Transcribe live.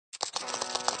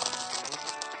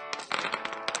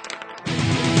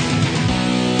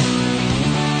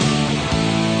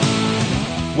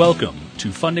Welcome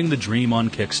to Funding the Dream on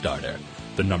Kickstarter,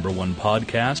 the #1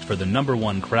 podcast for the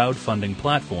 #1 crowdfunding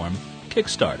platform,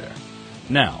 Kickstarter.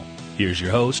 Now, here's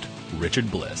your host, Richard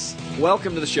Bliss.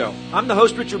 Welcome to the show. I'm the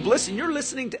host, Richard Bliss, and you're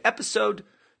listening to episode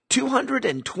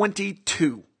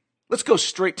 222. Let's go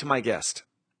straight to my guest.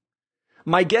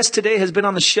 My guest today has been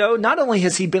on the show. Not only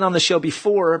has he been on the show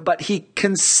before, but he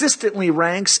consistently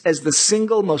ranks as the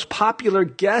single most popular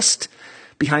guest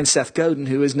behind Seth Godin,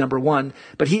 who is #1.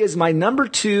 But he is my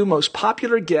 #2 most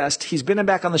popular guest. He's been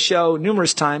back on the show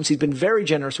numerous times. He's been very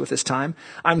generous with his time.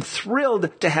 I'm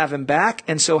thrilled to have him back.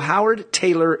 And so Howard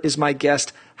Taylor is my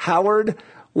guest. Howard,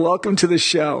 welcome to the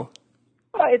show.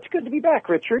 It's good to be back,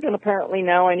 Richard. And apparently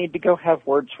now I need to go have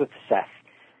words with Seth.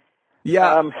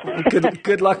 Yeah,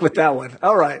 good luck with that one.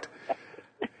 All right.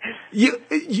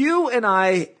 You and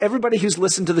I, everybody who's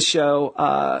listened to the show,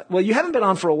 well, you haven't been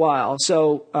on for a while,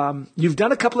 so you've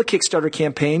done a couple of Kickstarter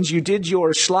campaigns. You did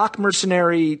your Schlock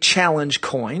Mercenary Challenge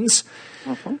coins,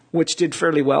 which did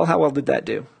fairly well. How well did that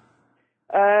do?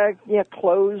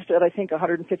 Closed at, I think,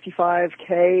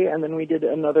 155K, and then we did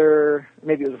another,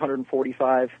 maybe it was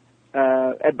 145,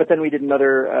 but then we did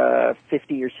another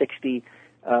 50 or 60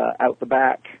 out the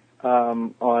back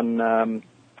on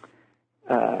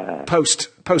post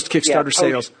Kickstarter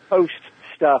sales. Post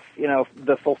stuff,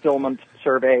 the fulfillment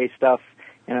survey stuff,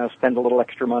 spend a little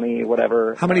extra money,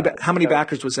 whatever. How many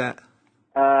backers was that?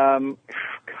 I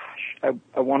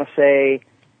want to say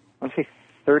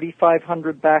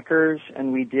 3,500 backers,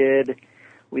 and we did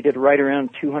right around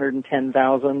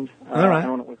 210,000. All right.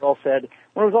 And when it was all said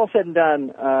and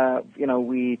done,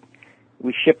 we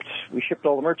shipped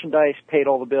all the merchandise, paid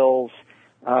all the bills,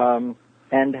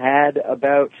 and had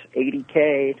about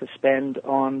 80K to spend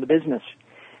on the business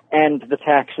and the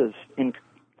taxes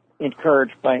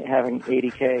incurred by having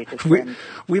 80K to spend.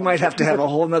 We might have to have a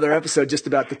whole other episode just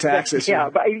about the taxes. Yeah,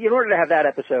 but in order to have that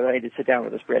episode, I need to sit down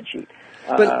with a spreadsheet.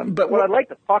 But what I'd like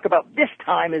to talk about this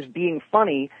time is being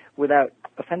funny without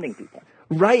offending people.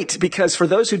 Right, because for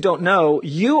those who don't know,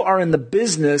 you are in the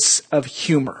business of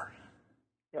humor.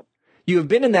 You have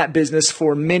been in that business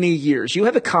for many years. You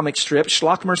have a comic strip,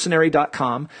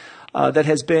 schlockmercenary.com, that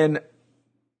has been,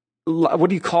 what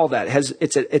do you call that?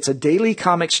 It's a daily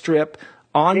comic strip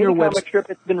on your website. Comic strip.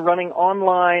 It's been running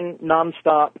online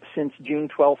nonstop since June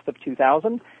 12th of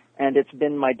 2000, and it's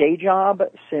been my day job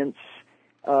since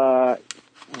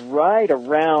right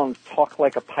around Talk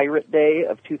Like a Pirate Day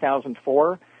of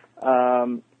 2004.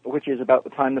 Which is about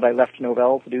the time that I left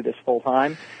Novell to do this full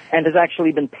time, and has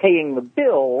actually been paying the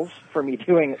bills for me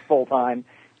doing it full time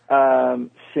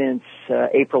since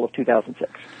April of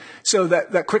 2006. So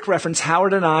that quick reference,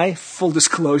 Howard and I, full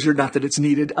disclosure, not that it's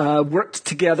needed, worked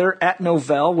together at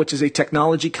Novell, which is was a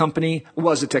technology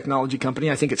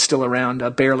company. I think it's still around,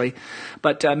 barely,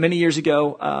 but many years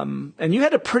ago. And you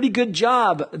had a pretty good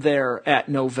job there at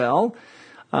Novell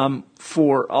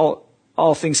for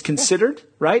all things considered,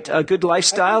 right? A good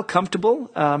lifestyle,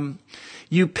 comfortable.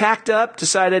 You packed up,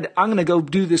 decided, I'm going to go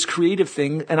do this creative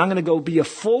thing, and I'm going to go be a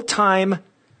full-time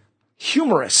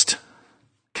humorist,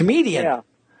 comedian. Yeah.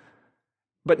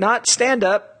 But not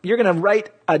stand-up. You're going to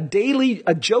write a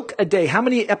joke a day. How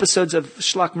many episodes of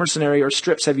Schlock Mercenary or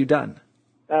strips have you done?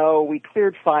 Oh, we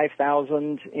cleared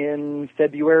 5,000 in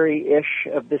February-ish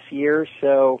of this year,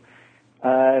 so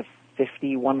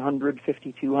 5,100,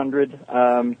 5,200.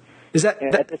 Is that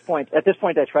at this point? I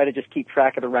try to just keep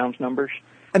track of the round numbers.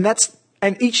 And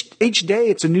each day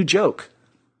it's a new joke.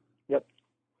 Yep.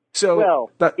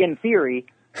 So, in theory,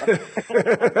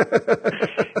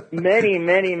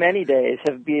 many days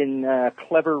have been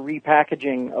clever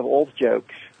repackaging of old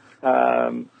jokes.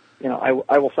 I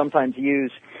will sometimes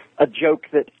use a joke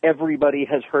that everybody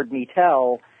has heard me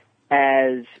tell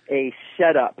as a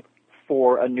setup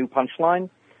for a new punchline.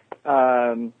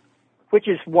 Which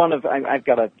is one of I've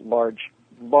got a large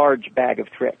bag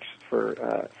of tricks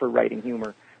for writing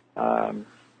humor.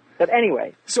 But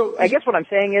anyway, so I guess what I'm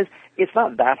saying is it's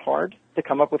not that hard to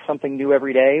come up with something new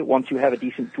every day once you have a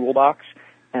decent toolbox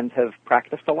and have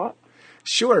practiced a lot.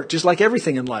 Sure, just like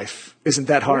everything in life isn't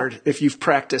that hard if you've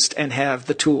practiced and have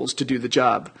the tools to do the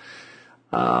job.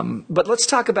 But let's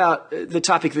talk about the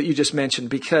topic that you just mentioned,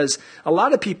 because a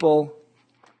lot of people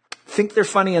think they're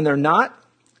funny and they're not.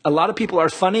 A lot of people are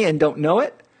funny and don't know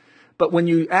it, but when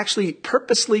you actually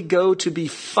purposely go to be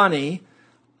funny,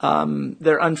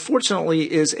 there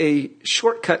unfortunately is a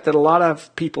shortcut that a lot of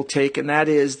people take, and that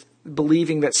is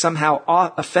believing that somehow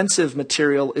offensive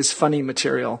material is funny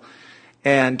material.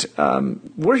 And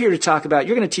we're here to talk about,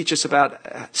 you're going to teach us about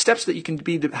steps that you can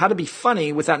be, how to be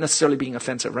funny without necessarily being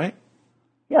offensive, right?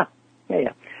 Yeah.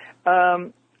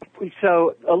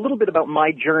 So a little bit about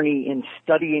my journey in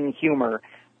studying humor.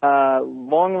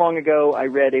 Long, long ago, I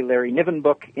read a Larry Niven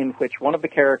book in which one of the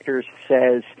characters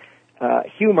says,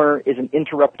 humor is an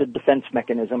interrupted defense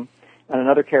mechanism, and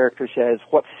another character says,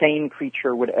 what sane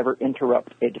creature would ever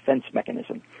interrupt a defense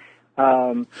mechanism?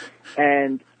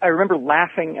 And I remember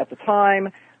laughing at the time,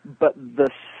 but the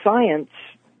science,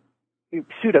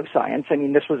 pseudoscience, I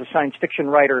mean, this was a science fiction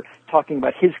writer talking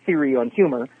about his theory on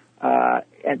humor,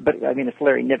 but I mean, it's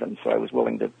Larry Niven, so I was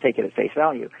willing to take it at face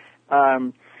value.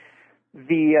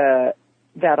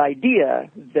 That idea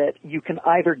that you can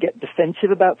either get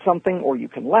defensive about something or you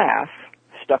can laugh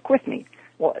stuck with me.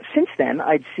 Well, since then,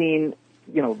 I'd seen,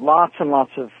 lots and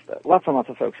lots of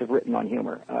folks have written on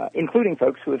humor, including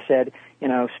folks who have said,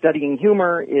 studying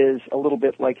humor is a little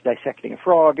bit like dissecting a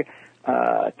frog.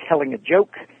 Telling a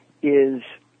joke is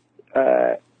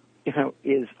a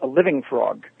living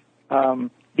frog.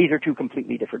 These are two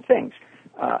completely different things.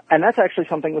 And that's actually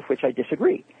something with which I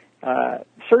disagree.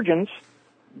 Surgeons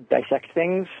dissect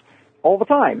things all the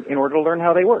time in order to learn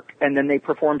how they work. And then they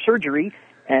perform surgery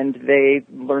and they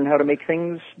learn how to make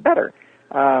things better.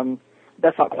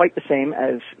 That's not quite the same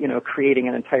as, creating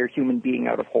an entire human being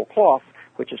out of whole cloth,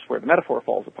 which is where the metaphor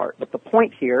falls apart. But the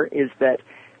point here is that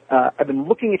I've been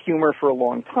looking at humor for a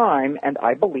long time, and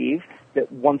I believe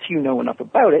that once you know enough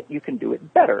about it, you can do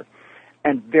it better.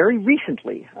 And very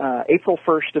recently, April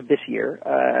 1st of this year...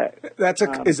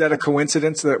 is that a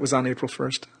coincidence that it was on April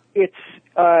 1st? It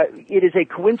is a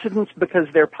coincidence because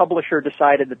their publisher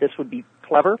decided that this would be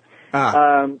clever.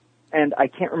 And I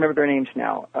can't remember their names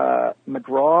now.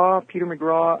 Peter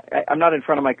McGraw. I'm not in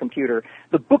front of my computer.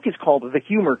 The book is called The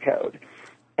Humor Code.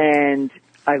 And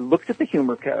I looked at the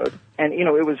humor code, and,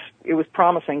 it was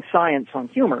promising science on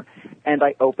humor. And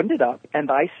I opened it up,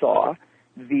 and I saw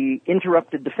the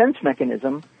interrupted defense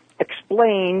mechanism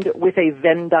explained with a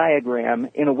Venn diagram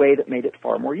in a way that made it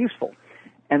far more useful.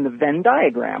 And the Venn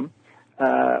diagram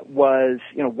was,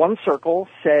 one circle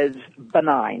says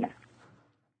benign,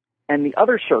 and the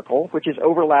other circle, which is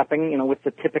overlapping, with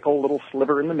the typical little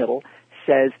sliver in the middle,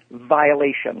 says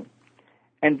violation.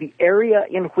 And the area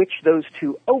in which those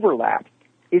two overlap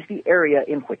is the area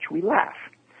in which we laugh.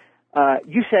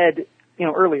 You said,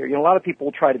 earlier, a lot of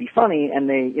people try to be funny, and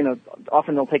they,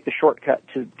 often they'll take the shortcut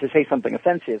to say something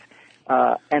offensive,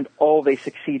 and all they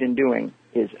succeed in doing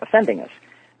is offending us.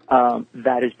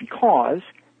 That is because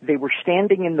they were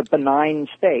standing in the benign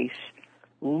space,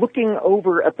 looking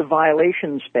over at the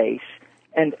violation space,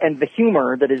 and the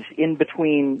humor that is in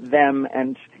between them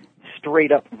and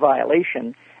straight up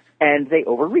violation, and they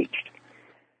overreached.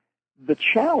 The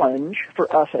challenge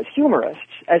for us as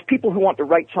humorists, as people who want to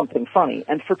write something funny,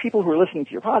 and for people who are listening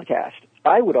to your podcast,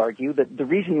 I would argue that the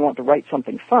reason you want to write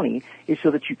something funny is so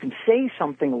that you can say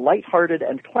something lighthearted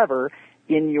and clever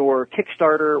in your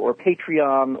Kickstarter or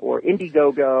Patreon or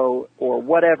Indiegogo or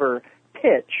whatever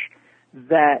pitch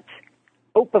that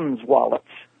opens wallets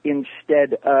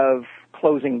instead of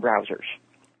closing browsers.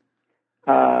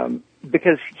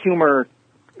 Because humor,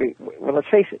 well, let's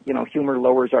face it, humor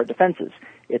lowers our defenses.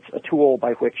 It's a tool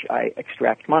by which I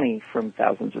extract money from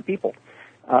thousands of people.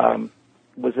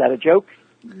 Was that a joke?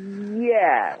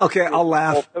 Yeah. Okay, I'll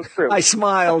laugh. Also true. I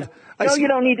smiled. No, you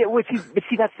don't need to. But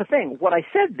see, that's the thing. What I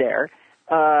said there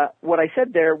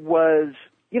was,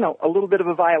 a little bit of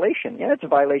a violation. Yeah, it's a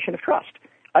violation of trust.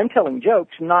 I'm telling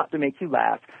jokes not to make you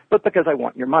laugh, but because I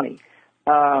want your money.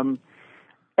 And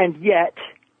yet,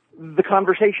 the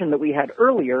conversation that we had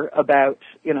earlier about,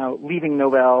 leaving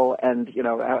Novell and,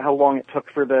 how long it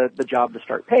took for the job to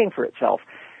start paying for itself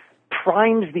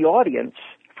primes the audience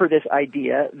for this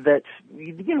idea that,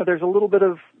 there's a little bit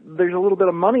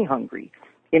of money hungry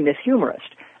in this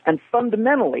humorist. And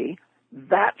fundamentally,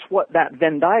 that's what that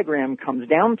Venn diagram comes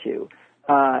down to.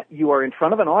 You are in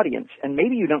front of an audience, and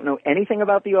maybe you don't know anything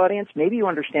about the audience. Maybe you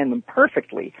understand them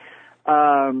perfectly.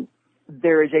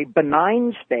 There is a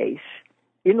benign space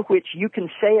in which you can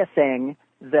say a thing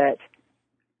that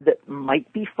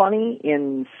might be funny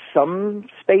in some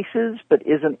spaces, but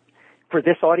isn't, for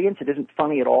this audience, it isn't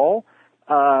funny at all.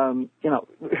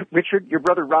 Richard, your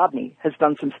brother Rodney has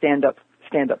done some stand-up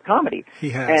comedy. He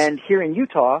has. And here in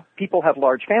Utah, people have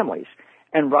large families.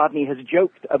 And Rodney has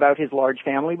joked about his large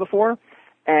family before.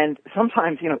 And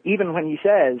sometimes, even when he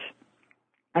says,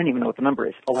 I don't even know what the number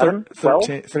is, 11, 12,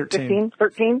 15,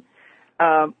 13,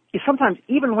 sometimes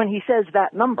even when he says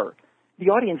that number, the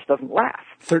audience doesn't laugh.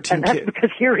 13 and that's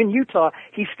because here in Utah,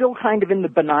 he's still kind of in the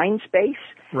benign space.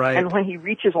 Right. And when he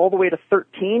reaches all the way to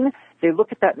 13, they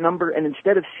look at that number, and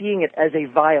instead of seeing it as a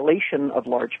violation of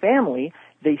large family,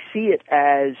 they see it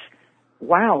as,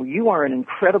 wow, you are an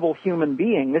incredible human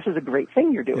being. This is a great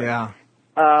thing you're doing. Yeah.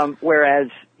 Whereas,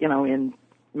 in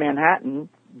Manhattan,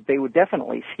 they would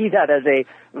definitely see that as a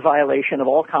violation of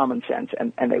all common sense,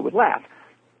 and they would laugh.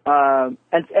 And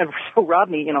so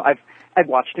Rodney, I've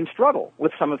watched him struggle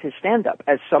with some of his stand-up,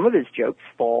 as some of his jokes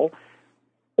fall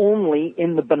only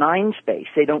in the benign space.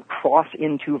 They don't cross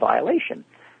into violation,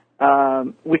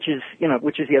 which is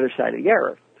the other side of the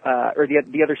error, or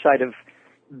the other side of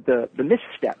the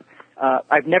misstep.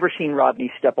 I've never seen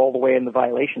Rodney step all the way in the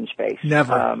violation space.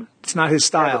 Never. It's not his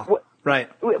style. Never. Right.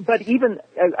 But even,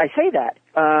 I say that,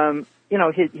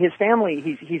 his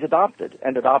family, he's adopted,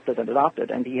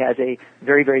 and he has a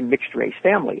very, very mixed race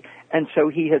family. And so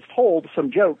he has told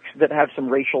some jokes that have some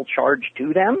racial charge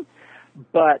to them,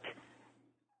 but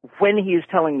when he is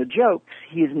telling the jokes,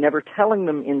 he is never telling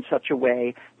them in such a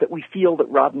way that we feel that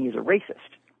Rodney is a racist.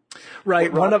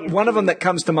 Right. One of them that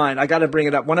comes to mind, I got to bring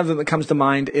it up. One of them that comes to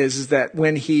mind is that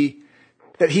when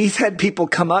he's had people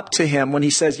come up to him when he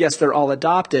says, yes, they're all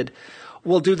adopted.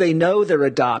 Well, do they know they're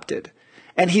adopted?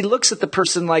 And he looks at the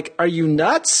person like, are you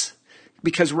nuts?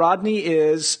 Because Rodney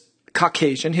is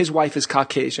Caucasian. His wife is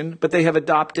Caucasian, but they have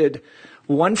adopted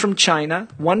one from China,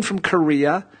 one from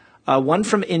Korea, one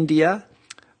from India,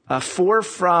 4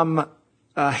 from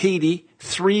Haiti,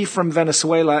 3 from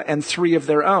Venezuela, and 3 of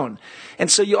their own.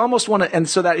 And so you almost want to, and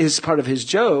so that is part of his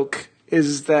joke,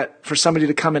 is that for somebody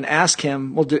to come and ask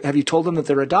him, well, have you told them that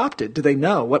they're adopted? Do they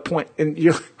know? What point? And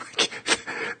you're like,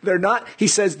 they're not, he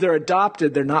says they're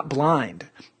adopted, they're not blind.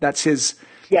 That's his.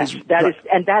 Yes,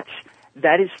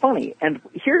 that is funny. And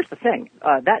here's the thing,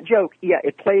 that joke,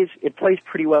 it plays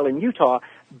pretty well in Utah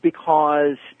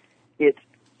because it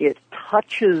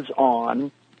touches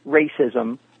on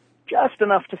racism just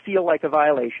enough to feel like a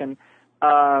violation,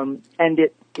 and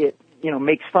it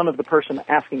makes fun of the person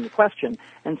asking the question,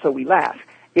 and so we laugh.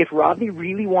 If Rodney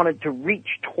really wanted to reach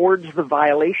towards the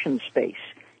violation space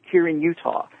here in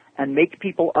Utah and make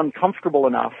people uncomfortable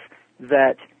enough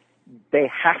that they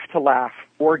have to laugh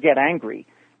or get angry,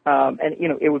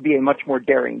 it would be a much more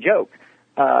daring joke.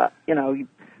 He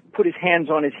put his hands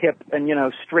on his hip and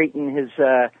straighten his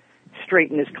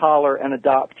collar and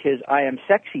adopt his "I am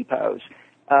sexy" pose,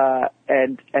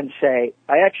 and say,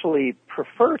 I actually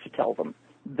prefer to tell them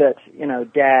that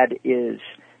Dad is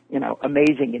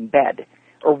amazing in bed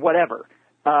or whatever,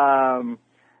 and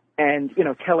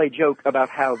tell a joke about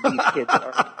how these kids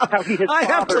are, how he has. I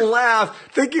have to laugh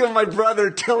thinking of my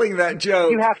brother telling that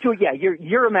joke. You have to,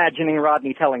 You're imagining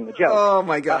Rodney telling the joke. Oh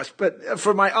my gosh! But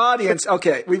for my audience,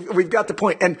 okay, we've got the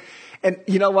point. And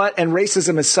you know what? And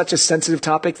racism is such a sensitive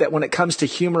topic that when it comes to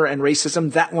humor and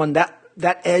racism,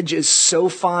 that edge is so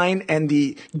fine, and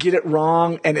the get it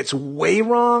wrong and it's way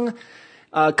wrong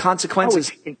consequences.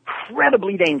 It's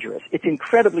incredibly dangerous. It's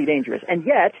incredibly dangerous. And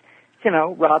yet,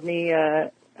 Rodney,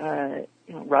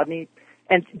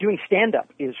 and doing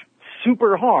stand-up is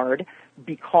super hard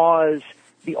because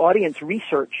the audience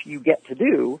research you get to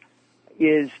do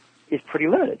is pretty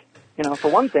limited.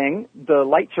 For one thing, the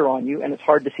lights are on you, and it's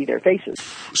hard to see their faces.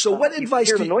 So what advice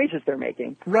you hear the noises they're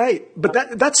making. Right.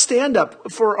 But that's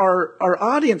stand-up for our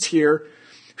audience here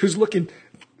who's looking,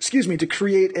 to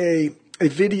create a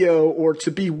video or to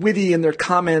be witty in their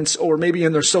comments or maybe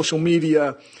in their social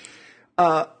media.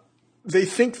 They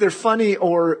think they're funny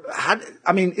so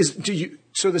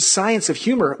the science of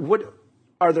humor, what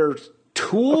are there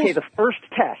tools? Okay, the first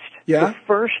test. Yeah? The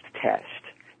first test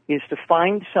is to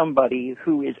find somebody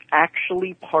who is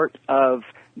actually part of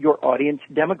your audience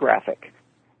demographic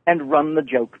and run the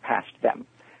joke past them.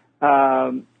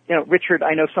 Richard,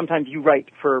 I know sometimes you write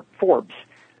for Forbes.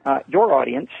 Your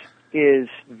audience is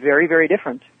very, very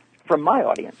different from my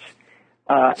audience.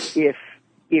 If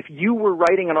you were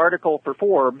writing an article for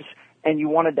Forbes and you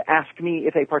wanted to ask me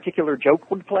if a particular joke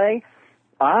would play,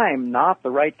 I'm not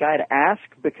the right guy to ask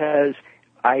because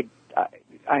I'm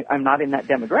not in that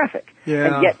demographic.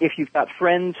 Yeah. And yet, if you've got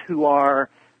friends who are,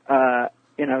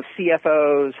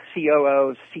 CFOs,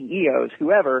 COOs, CEOs,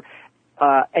 whoever,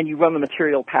 and you run the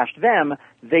material past them,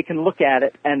 they can look at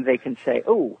it and they can say,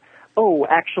 oh,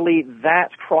 actually, that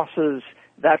crosses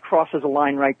a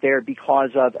line right there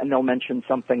because of, and they'll mention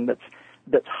something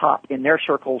that's hot in their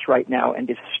circles right now and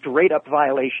is straight up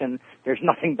violation. There's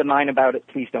nothing benign about it.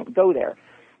 Please don't go there.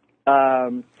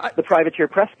 The privateer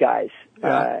press guys,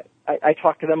 yeah. I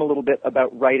talked to them a little bit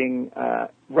about writing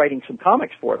some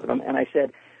comics for them, and I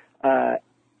said,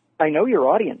 I know your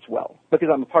audience well because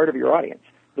I'm a part of your audience.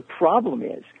 The problem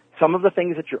is some of the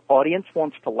things that your audience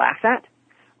wants to laugh at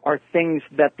are things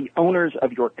that the owners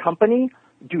of your company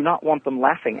do not want them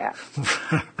laughing at.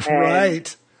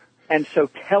 Right. And so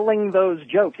telling those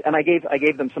jokes, and I gave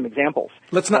them some examples.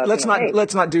 Let's not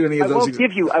do any of those.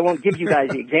 I won't give you guys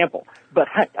the example, but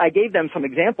I gave them some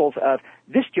examples of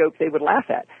this joke they would laugh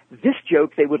at. This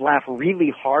joke they would laugh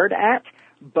really hard at,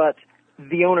 but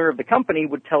the owner of the company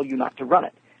would tell you not to run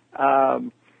it.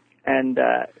 So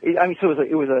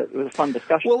it was a fun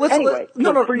discussion. Well,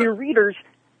 for your readers,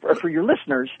 or for your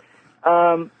listeners,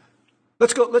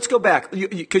 let's go back,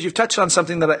 because you've touched on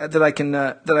something that I can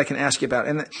ask you about,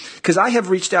 and because I have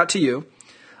reached out to you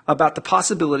about the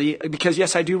possibility, because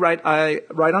yes, I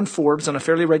write on Forbes on a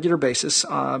fairly regular basis,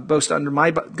 both under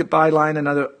my byline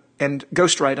and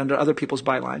ghostwrite under other people's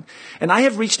byline, and I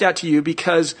have reached out to you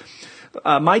because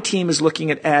my team is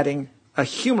looking at adding a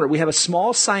humor. We have a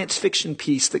small science fiction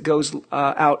piece that goes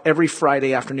out every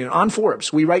Friday afternoon on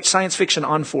Forbes. We write science fiction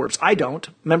on Forbes. I don't.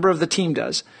 A member of the team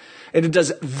does. And it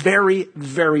does very,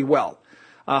 very well.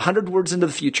 100 words into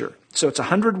the future. So it's a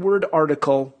 100-word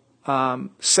article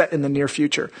set in the near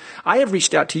future. I have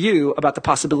reached out to you about the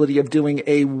possibility of doing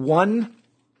a one-off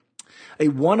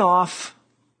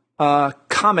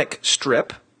comic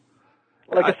strip.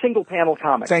 Like a single-panel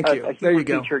comic. Thank you. There you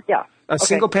go. Feature. Yeah. A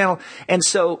single panel. And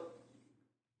so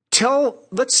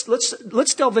let's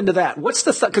delve into that. What's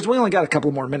the because we only got a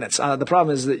couple more minutes. The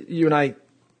problem is that you and I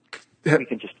we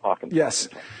can just talk. Yes,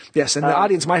 and the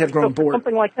audience might have grown bored.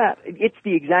 Something like that. It's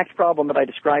the exact problem that I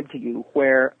described to you,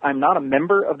 where I'm not a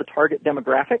member of the target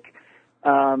demographic,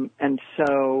 and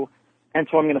so I'm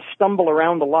going to stumble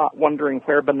around a lot, wondering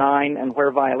where benign and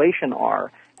where violation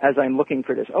are as I'm looking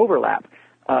for this overlap.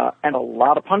 And a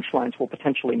lot of punchlines will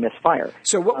potentially misfire.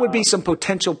 So what would be some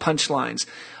potential punchlines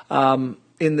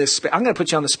in this? I'm going to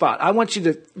put you on the spot. I want you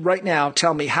to right now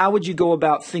tell me, how would you go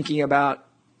about thinking about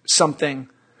something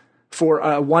for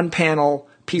a one-panel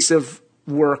piece of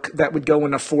work that would go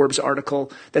in a Forbes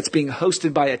article that's being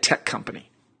hosted by a tech company?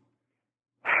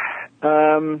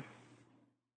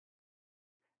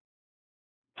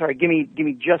 Sorry, give me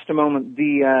just a moment.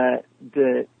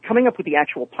 The coming up with the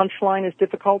actual punchline is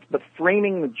difficult, but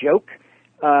framing the joke,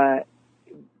 a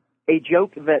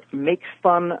joke that makes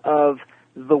fun of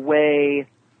the way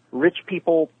rich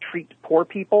people treat poor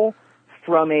people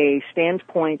from a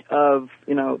standpoint of,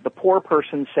 the poor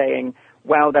person saying,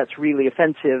 wow, that's really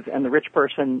offensive, and the rich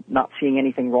person not seeing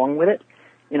anything wrong with it.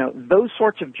 Those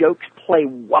sorts of jokes play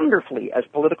wonderfully as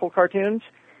political cartoons.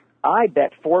 I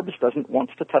bet Forbes doesn't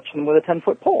want to touch them with a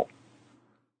 10-foot pole.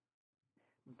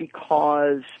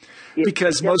 Because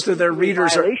most of their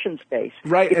readers are space.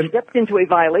 Right. It stepped into a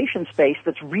violation space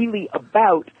that's really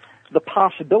about the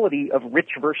possibility of rich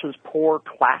versus poor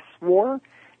class war.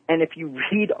 And if you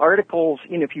read articles,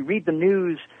 if you read the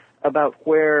news about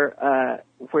where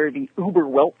the uber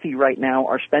wealthy right now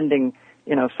are spending,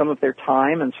 some of their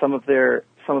time and some of their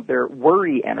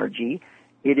worry energy,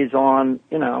 it is on,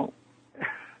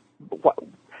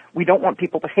 we don't want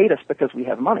people to hate us because we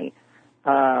have money.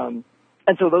 And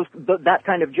so that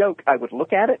kind of joke, I would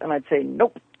look at it and I'd say,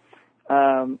 nope.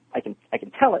 I can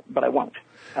tell it, but I won't.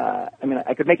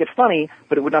 I could make it funny,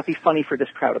 but it would not be funny for this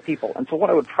crowd of people. And so what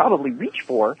I would probably reach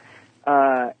for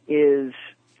is,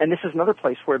 and this is another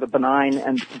place where the benign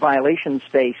and violation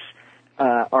space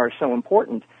are so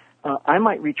important, I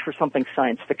might reach for something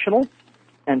science fictional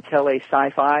and tell a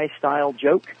sci-fi style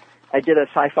joke. I did a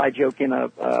sci-fi joke in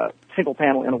a single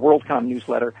panel in a WorldCon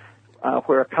newsletter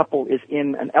where a couple is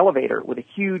in an elevator with a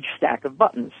huge stack of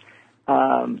buttons.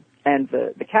 And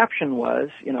the caption was,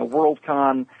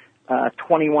 WorldCon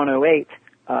 2108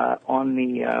 on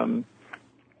the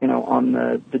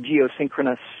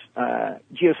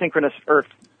geosynchronous Earth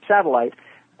satellite,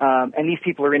 and these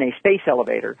people are in a space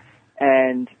elevator,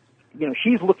 and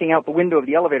she's looking out the window of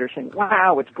the elevator saying,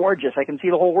 "Wow, it's gorgeous! I can see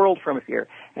the whole world from up here."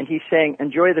 And he's saying,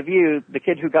 "Enjoy the view. The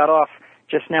kid who got off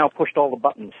just now pushed all the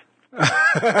buttons."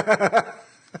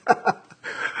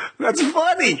 That's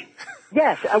funny.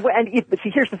 Yes, but see,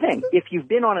 here's the thing: if you've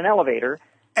been on an elevator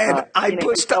and I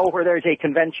pushed up where there's a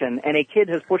convention and a kid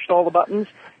has pushed all the buttons,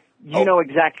 you know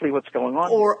exactly what's going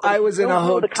on. Or I was in a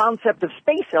hotel. The concept of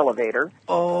space elevator.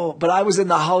 Oh, but I was in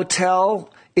the hotel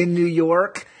in New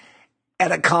York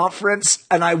at a conference,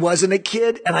 and I wasn't a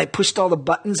kid, and I pushed all the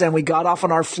buttons, and we got off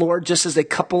on our floor just as a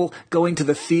couple going to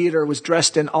the theater was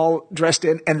dressed in,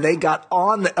 and they got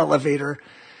on the elevator.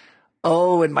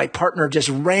 Oh, and my partner just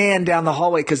ran down the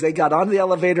hallway because they got on the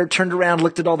elevator, turned around,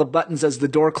 looked at all the buttons as the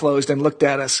door closed, and looked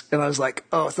at us. And I was like,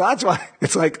 oh, so that's why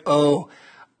it's like, oh,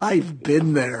 I've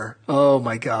been there. Oh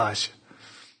my gosh.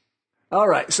 All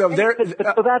right. So there.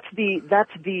 So that's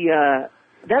the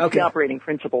operating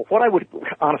principle. What I would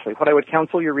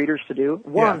counsel your readers to do,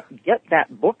 one, get that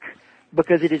book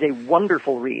because it is a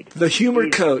wonderful read. The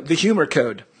Humor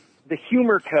Code. the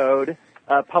Humor Code,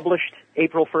 published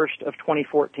April 1st of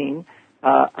 2014.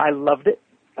 I loved it.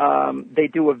 They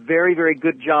do a very, very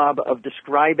good job of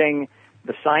describing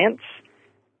the science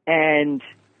and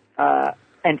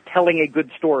telling a good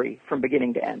story from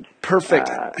beginning to end. Perfect.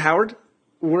 Howard,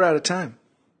 we're out of time.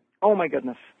 Oh my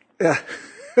goodness. Yeah.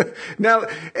 Now,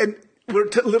 and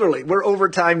we're over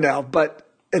time now, but,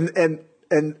 and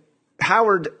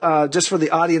Howard, just for the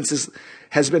audience,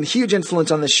 has been a huge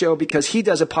influence on the show because he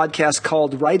does a podcast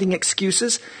called Writing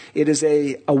Excuses. It is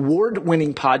a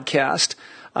award-winning podcast,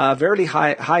 very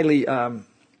highly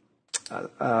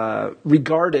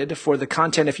regarded for the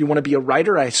content. If you want to be a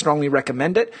writer, I strongly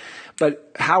recommend it.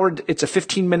 But Howard, it's a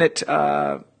 15-minute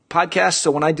podcast.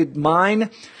 So when I did mine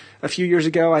a few years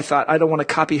ago, I thought, I don't want to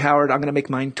copy Howard. I'm going to make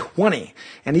mine 20.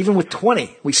 And even with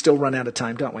 20, we still run out of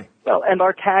time, don't we? Well, and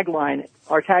our tagline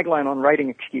on Writing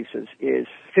Excuses is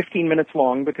 15 minutes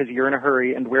long because you're in a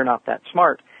hurry and we're not that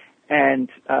smart. And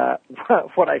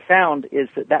what I found is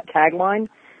that tagline,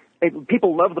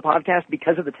 people love the podcast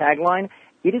because of the tagline.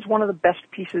 It is one of the best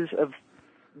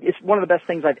it's one of the best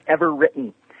things I've ever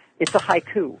written. It's a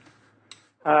haiku.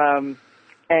 And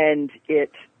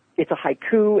it's a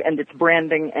haiku, and it's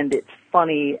branding, and it's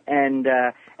funny, and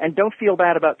don't feel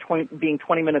bad about being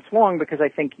 20 minutes long because I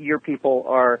think your people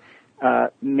are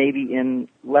maybe in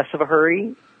less of a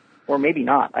hurry, or maybe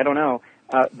not. I don't know.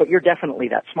 But you're definitely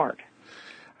that smart.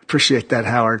 Appreciate that,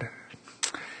 Howard.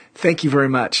 Thank you very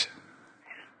much.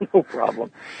 No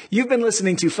problem. You've been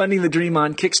listening to Funding the Dream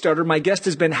on Kickstarter. My guest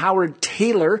has been Howard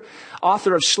Taylor,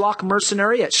 author of Schlock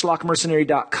Mercenary at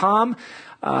schlockmercenary.com,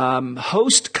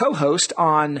 co-host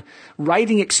on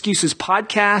Writing Excuses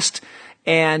podcast,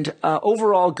 and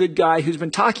overall good guy who's been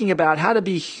talking about how to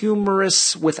be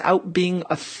humorous without being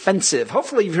offensive.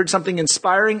 Hopefully you've heard something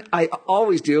inspiring. I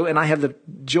always do, and I have the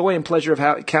joy and pleasure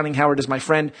of counting Howard as my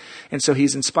friend, and so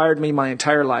he's inspired me my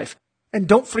entire life. And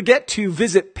don't forget to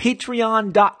visit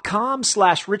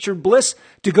patreon.com/Richard Bliss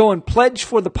to go and pledge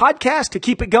for the podcast to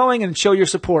keep it going and show your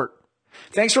support.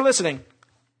 Thanks for listening.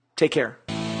 Take care.